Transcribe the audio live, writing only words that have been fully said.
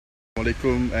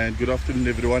Alaikum and good afternoon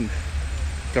everyone,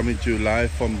 coming to you live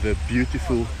from the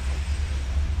beautiful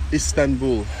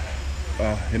Istanbul,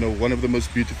 one of the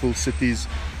most beautiful cities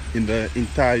in the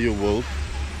entire world.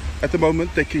 At the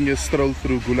moment taking a stroll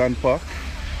through Gulen Park,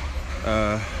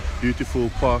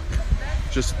 beautiful park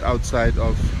just outside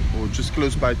of, or just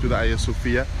close by to the Hagia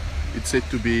Sophia. It's said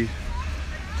to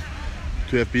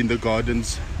have been the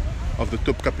gardens of the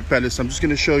Topkapi Palace. I'm just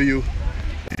going to show you.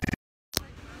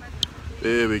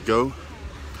 There we go.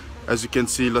 As you can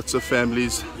see, lots of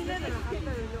families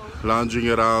lounging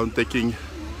around, taking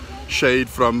shade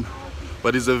from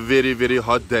what is a very, very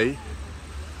hot day.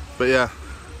 But yeah,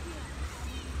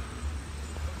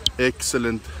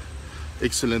 excellent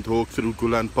walk through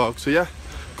Gulen Park. So yeah,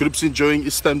 groups enjoying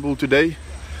Istanbul today.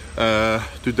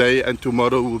 Today and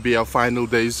tomorrow will be our final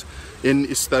days in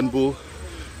Istanbul.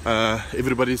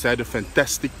 Everybody's had a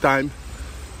fantastic time,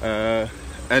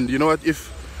 and you know what,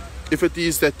 if it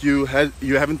is that you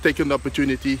haven't taken the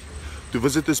opportunity to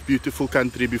visit this beautiful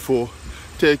country before,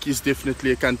 Turkey is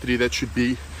definitely a country that should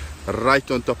be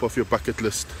right on top of your bucket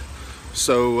list.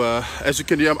 So as you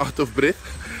can hear, I'm out of breath,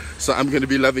 so I'm going to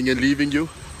be loving and leaving you.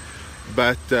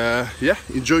 But yeah,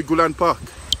 enjoy Gulen Park.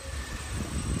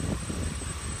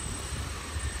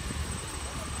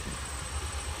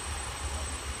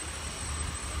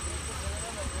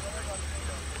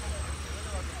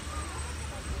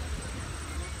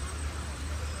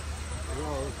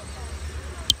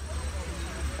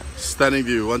 Stunning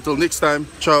view. Until next time,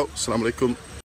 ciao, assalamu alaikum.